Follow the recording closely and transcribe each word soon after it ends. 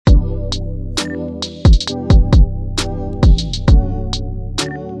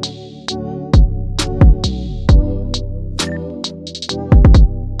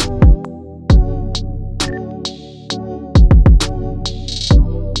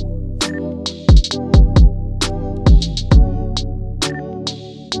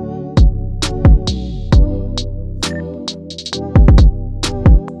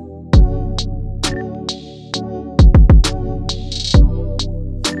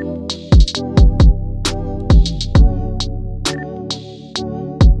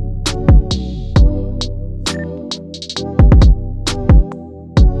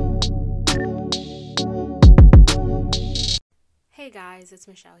guys, it's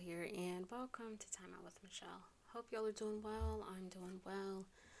Michelle here, and welcome to Time Out with Michelle. Hope y'all are doing well. I'm doing well.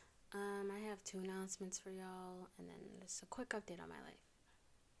 I have two announcements for y'all, and then just a quick update on my life.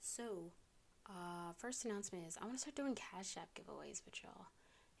 So, first announcement is I want to start doing Cash App giveaways with y'all,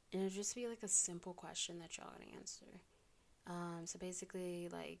 and it'll just be like a simple question that y'all gonna answer. So basically,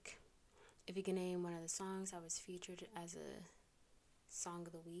 like, if you can name one of the songs that was featured as a song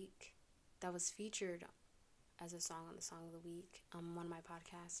of the week, that was featured as a song on the Song of the Week, one of my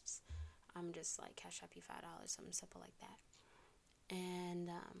podcasts. I'm just like Cash App you $5, something simple like that. And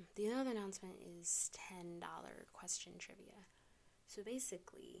the other announcement is $10 question trivia. So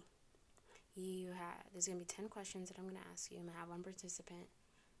basically, there's gonna be 10 questions that I'm gonna ask you. I'm gonna have one participant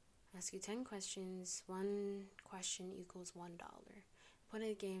ask you 10 questions. One question equals $1. The point of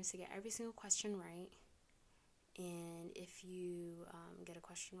the game is to get every single question right. And if you get a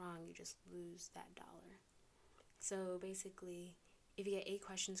question wrong, you just lose that dollar. So basically, if you get 8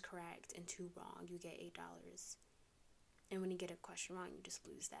 questions correct and 2 wrong, you get $8. And when you get a question wrong, you just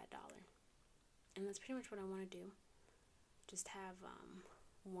lose that dollar. And that's pretty much what I want to do. Just have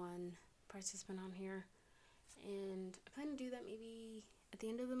one participant on here. And I plan to do that maybe at the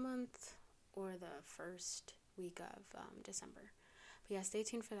end of the month or the first week of December. But yeah, stay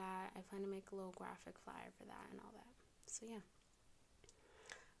tuned for that. I plan to make a little graphic flyer for that and all that. So yeah.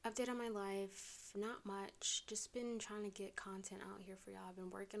 Update on my life, not much. Just been trying to get content out here for y'all. I've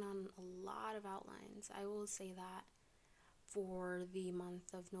been working on a lot of outlines. I will say that for the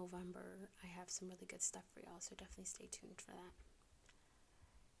month of November, I have some really good stuff for y'all, so definitely stay tuned for that.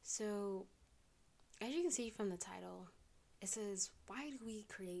 So, as you can see from the title, it says, why do we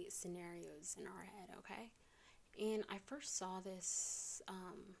create scenarios in our head, okay? And I first saw this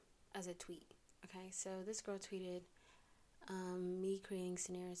as a tweet, okay? So this girl tweeted, me creating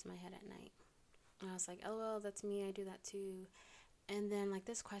scenarios in my head at night. And I was like, LOL, that's me, I do that too. And then like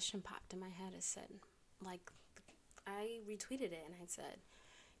this question popped in my head. It said, like, I retweeted it and I said,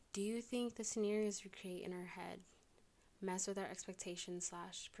 do you think the scenarios we create in our head mess with our expectations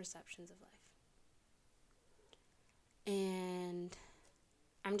 / perceptions of life? And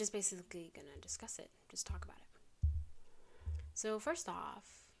I'm just basically gonna discuss it, just talk about it. So first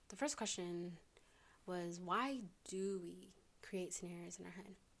off, the first question was, why do we create scenarios in our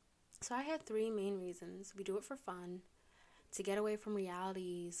head? So I had 3 main reasons. We do it for fun, to get away from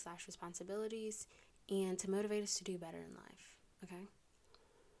reality / responsibilities, and to motivate us to do better in life, okay?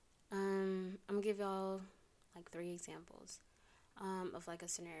 I'm gonna give y'all like 3 examples of like a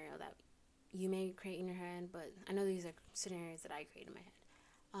scenario that you may create in your head, but I know these are scenarios that I create in my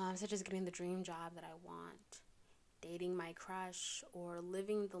head, such as getting the dream job that I want, dating my crush, or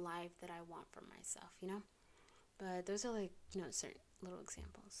living the life that I want for myself, you know? But those are like, certain little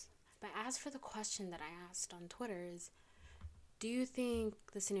examples. But as for the question that I asked on Twitter is, do you think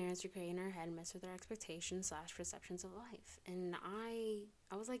the scenarios we create in our head mess with our expectations / perceptions of life? And I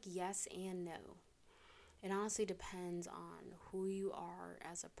was like, yes and no. It honestly depends on who you are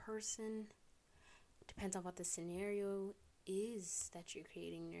as a person. It depends on what the scenario is that you're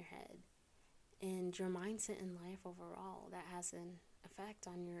creating in your head. And your mindset in life overall, that has an effect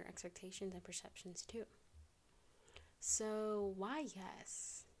on your expectations and perceptions too. So why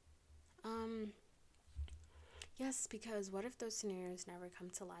yes? Yes, because what if those scenarios never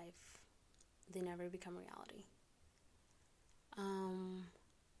come to life? They never become reality.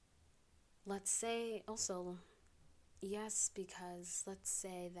 Let's say also, yes, because let's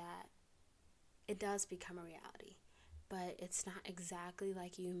say that it does become a reality, but it's not exactly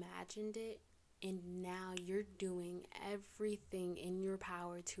like you imagined it, and now you're doing everything in your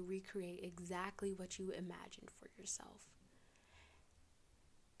power to recreate exactly what you imagined for yourself.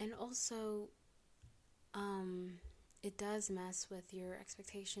 And also, it does mess with your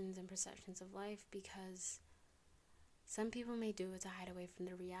expectations and perceptions of life, because some people may do it to hide away from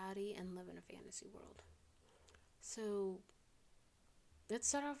the reality and live in a fantasy world. So let's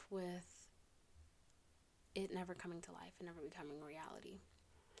start off with it never coming to life and never becoming reality.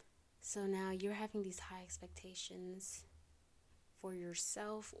 So now you're having these high expectations for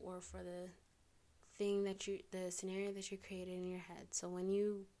yourself or for the scenario that you created in your head. So when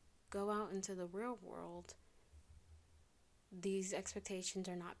you go out into the real world, these expectations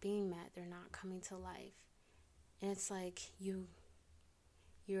are not being met. They're not coming to life. And it's like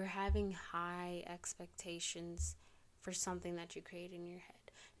you're having high expectations for something that you create in your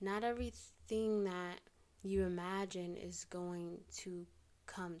head. Not everything that you imagine is going to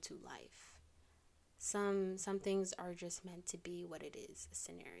come to life. Some things are just meant to be what it is, a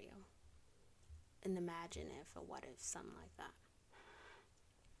scenario. An imagine if, a what if, something like that.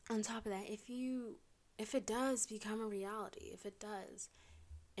 On top of that, if you if it does become a reality, if it does,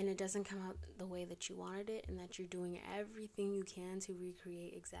 and it doesn't come out the way that you wanted it, and that you're doing everything you can to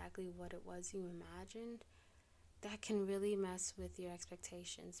recreate exactly what it was you imagined, that can really mess with your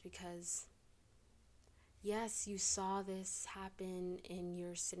expectations, because yes, you saw this happen in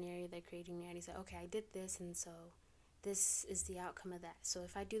your scenario that created reality. You said, okay, I did this, and so this is the outcome of that. So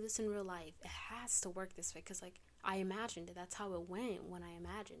if I do this in real life, it has to work this way, because like I imagined it. That's how it went when I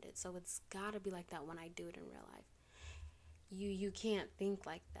imagined it. So it's got to be like that when I do it in real life. You can't think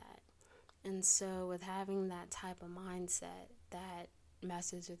like that. And so with having that type of mindset, that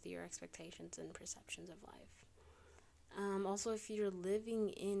messes with your expectations and perceptions of life. Also, if you're living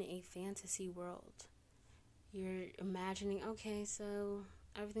in a fantasy world, you're imagining, okay, so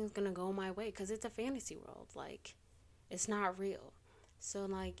everything's gonna go my way, because it's a fantasy world. Like, it's not real. So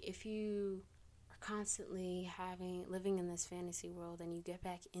like, if you are constantly living in this fantasy world, and you get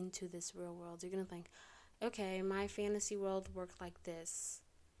back into this real world, you're gonna think, okay, my fantasy world worked like this.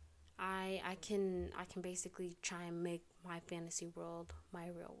 I can basically try and make my fantasy world my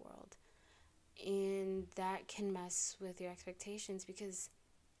real world. And that can mess with your expectations, because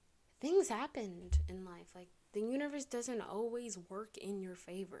things happened in life. Like, the universe doesn't always work in your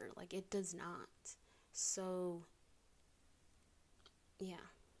favor. Like, it does not. So yeah.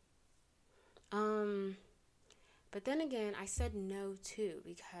 But then again, I said no too,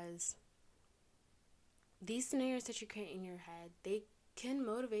 because these scenarios that you create in your head, they can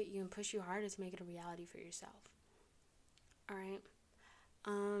motivate you and push you harder to make it a reality for yourself. All right.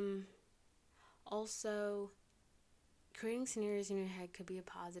 Also, creating scenarios in your head could be a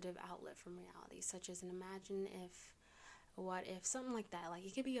positive outlet from reality, such as an imagine if, what if, something like that. Like,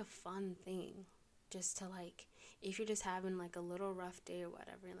 it could be a fun thing, just to like, if you're just having like a little rough day or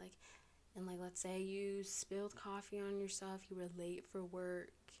whatever, and let's say you spilled coffee on yourself, you were late for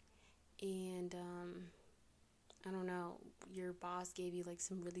work, and I don't know, your boss gave you like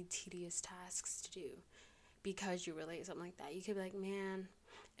some really tedious tasks to do because you were late, something like that. You could be like, man,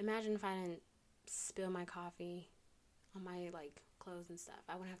 imagine if I didn't spill my coffee on my like clothes and stuff.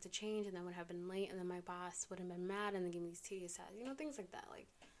 I wouldn't have to change, and then would have been late, and then my boss would have been mad and then give me these tedious tasks. Things like that. Like,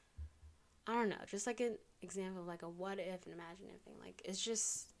 I don't know, just like an example of like a what if and imaginative thing. Like,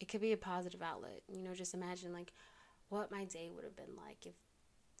 it could be a positive outlet. Just imagine like what my day would have been like if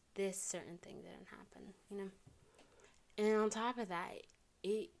this certain thing didn't happen. And on top of that,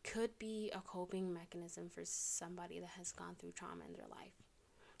 it could be a coping mechanism for somebody that has gone through trauma in their life.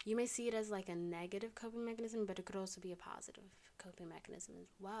 You may see it as like a negative coping mechanism, but it could also be a positive coping mechanism as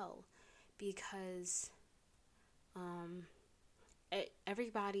well, because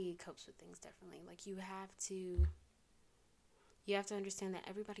everybody copes with things differently. Like, you have to understand that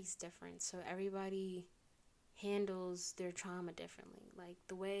everybody's different, so everybody handles their trauma differently. Like,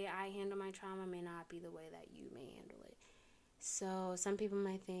 the way I handle my trauma may not be the way that you may handle it. So some people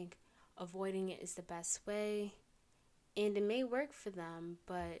might think avoiding it is the best way, and it may work for them,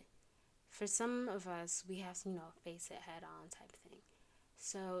 but for some of us, we have to, face it head on type thing.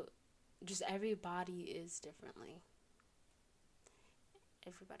 So just everybody is differently.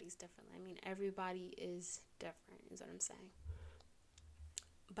 Everybody's differently. Everybody is different, is what I'm saying.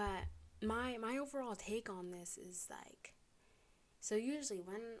 But my overall take on this is like, so usually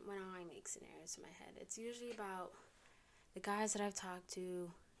when I make scenarios in my head, it's usually about the guys that I've talked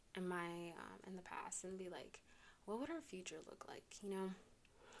to in the past, and be like, what would our future look like,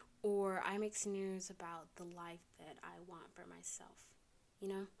 Or I make scenarios about the life that I want for myself,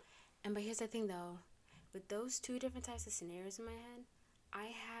 But here's the thing though, with those two different types of scenarios in my head, I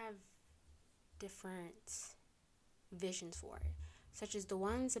have different visions for it, such as the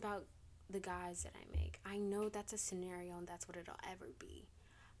ones about the guys that I make. I know that's a scenario and that's what it'll ever be.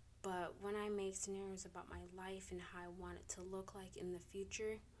 But when I make scenarios about my life and how I want it to look like in the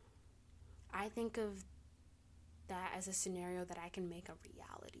future, I think of that as a scenario that I can make a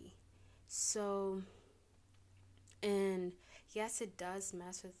reality. So, and yes, it does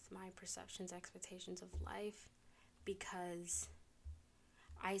mess with my perceptions, expectations of life, because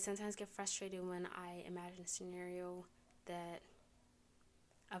I sometimes get frustrated when I imagine a scenario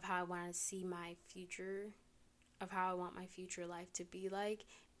of how I want to see my future, of how I want my future life to be like,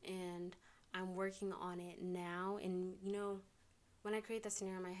 and I'm working on it now. And when I create that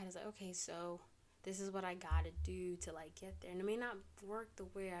scenario in my head, it's like, okay, so this is what I gotta do to like get there, and it may not work the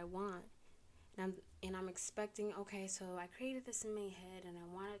way I want, and I'm expecting, okay, so I created this in my head and I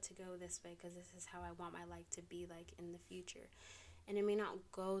want it to go this way because this is how I want my life to be like in the future, and it may not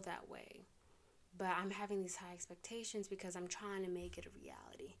go that way, but I'm having these high expectations because I'm trying to make it a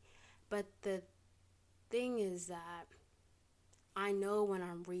reality. But the thing is that I know when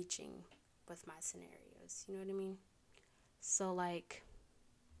I'm reaching with my scenarios. scenarios. You know what I mean? So, like,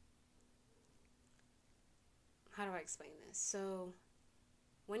 how do I explain this? So,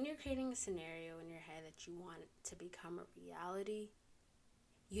 when you're creating a scenario in your head that you want to become a reality,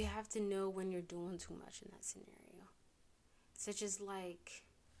 you have to know when you're doing too much in that scenario. Such as, like,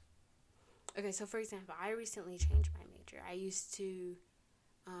 okay, so for example, I recently changed my major. I used to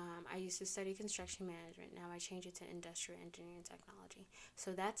study construction management. Now I changed it to industrial engineering and technology.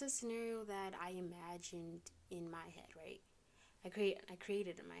 So that's a scenario that I imagined in my head, right? I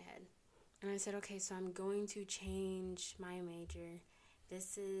created in my head. And I said, okay, so I'm going to change my major.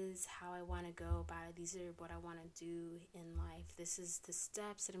 This is how I want to go about it. These are what I want to do in life. This is the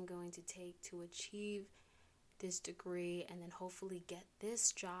steps that I'm going to take to achieve this degree and then hopefully get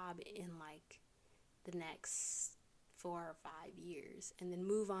this job in like the next 4 or 5 years and then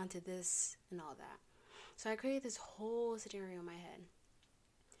move on to this and all that. So I created this whole scenario in my head.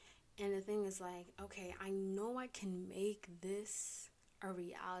 And the thing is like, okay, I know I can make this a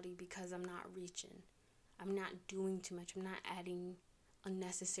reality because I'm not reaching. I'm not doing too much. I'm not adding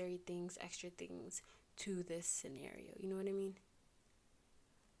unnecessary things, extra things to this scenario. You know what I mean?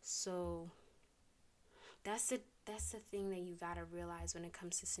 So that's the thing that you gotta realize when it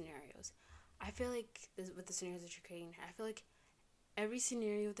comes to scenarios. I feel like with the scenarios that you're creating, I feel like every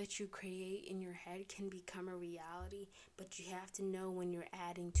scenario that you create in your head can become a reality, but you have to know when you're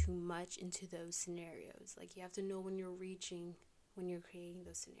adding too much into those scenarios. Like, you have to know when you're reaching, when you're creating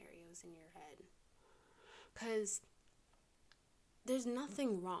those scenarios in your head. Because there's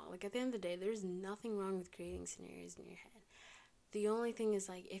nothing wrong. Like, at the end of the day, there's nothing wrong with creating scenarios in your head. The only thing is,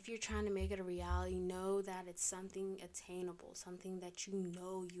 like, if you're trying to make it a reality, know that it's something attainable, something that you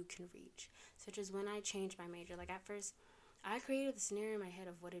know you can reach. Such as when I changed my major. Like, at first, I created the scenario in my head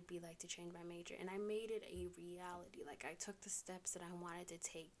of what it'd be like to change my major, and I made it a reality. Like, I took the steps that I wanted to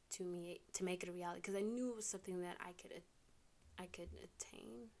take to make it a reality, because I knew it was something that I could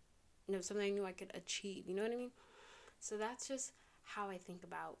attain. No, something I knew I could achieve. You know what I mean? So that's just how I think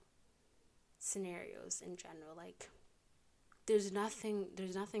about scenarios in general. Like, there's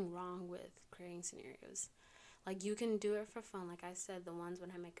nothing wrong with creating scenarios. Like, you can do it for fun. Like I said, the ones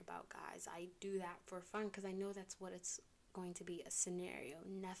when I make about guys, I do that for fun because I know that's what it's going to be, a scenario,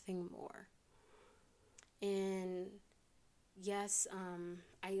 nothing more. And yes,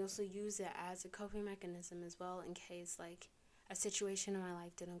 I also use it as a coping mechanism as well in case, like, a situation in my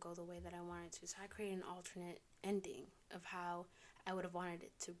life didn't go the way that I wanted to. So I create an alternate ending of how I would have wanted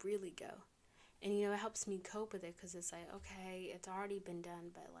it to really go. And, you know, it helps me cope with it because it's like, okay, it's already been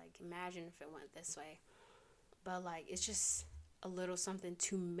done, but, like, imagine if it went this way. But, like, it's just a little something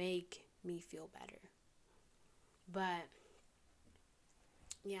to make me feel better. But,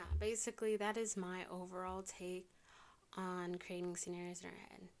 yeah, basically that is my overall take on creating scenarios in our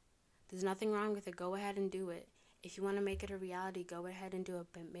head. There's nothing wrong with it. Go ahead and do it. If you want to make it a reality, go ahead and do it.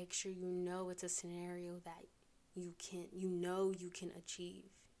 But make sure you know it's a scenario that you can achieve.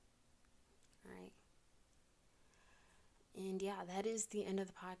 Right? And yeah, that is the end of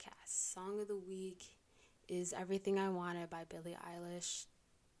the podcast. Song of the week is Everything I Wanted by Billie Eilish.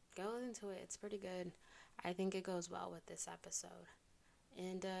 Go listen to it. It's pretty good. I think it goes well with this episode.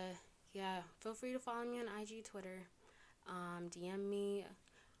 And yeah, feel free to follow me on IG, Twitter. DM me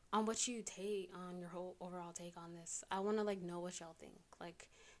on what you take on your whole overall take on this. I want to, like, know what y'all think. Like,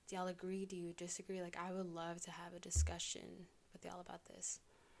 do y'all agree? Do you disagree? Like, I would love to have a discussion with y'all about this.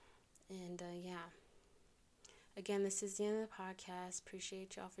 And yeah. Again, this is the end of the podcast.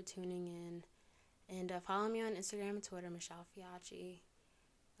 Appreciate y'all for tuning in. And follow me on Instagram and Twitter, Michelle Fiacci.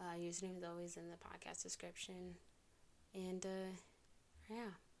 Username is always in the podcast description. And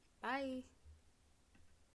yeah, bye.